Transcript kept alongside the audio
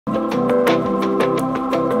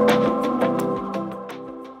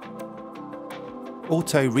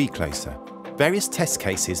Auto Recloser. Various test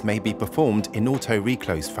cases may be performed in Auto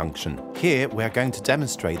Reclose function. Here we are going to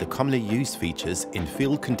demonstrate the commonly used features in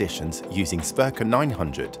field conditions using SVERKER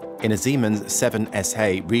 900 in a Siemens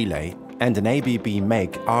 7SA relay and an ABB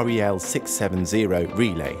Megger REL 670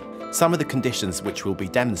 relay. Some of the conditions which will be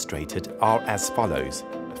demonstrated are as follows.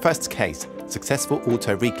 First case, successful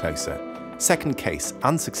Auto Recloser. Second case,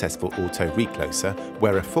 unsuccessful Auto Recloser,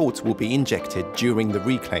 where a fault will be injected during the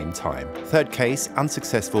reclaim time. Third case,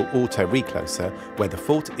 unsuccessful Auto Recloser, where the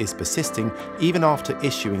fault is persisting even after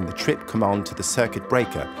issuing the trip command to the circuit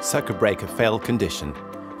breaker fail condition.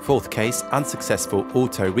 Fourth case, unsuccessful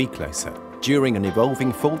Auto Recloser, during an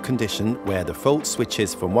evolving fault condition where the fault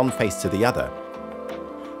switches from one phase to the other.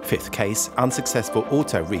 Fifth case, unsuccessful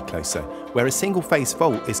Auto Recloser, where a single-phase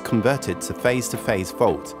fault is converted to phase-to-phase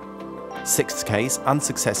fault. Sixth case,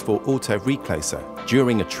 unsuccessful Auto Recloser,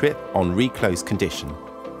 during a trip on reclose condition.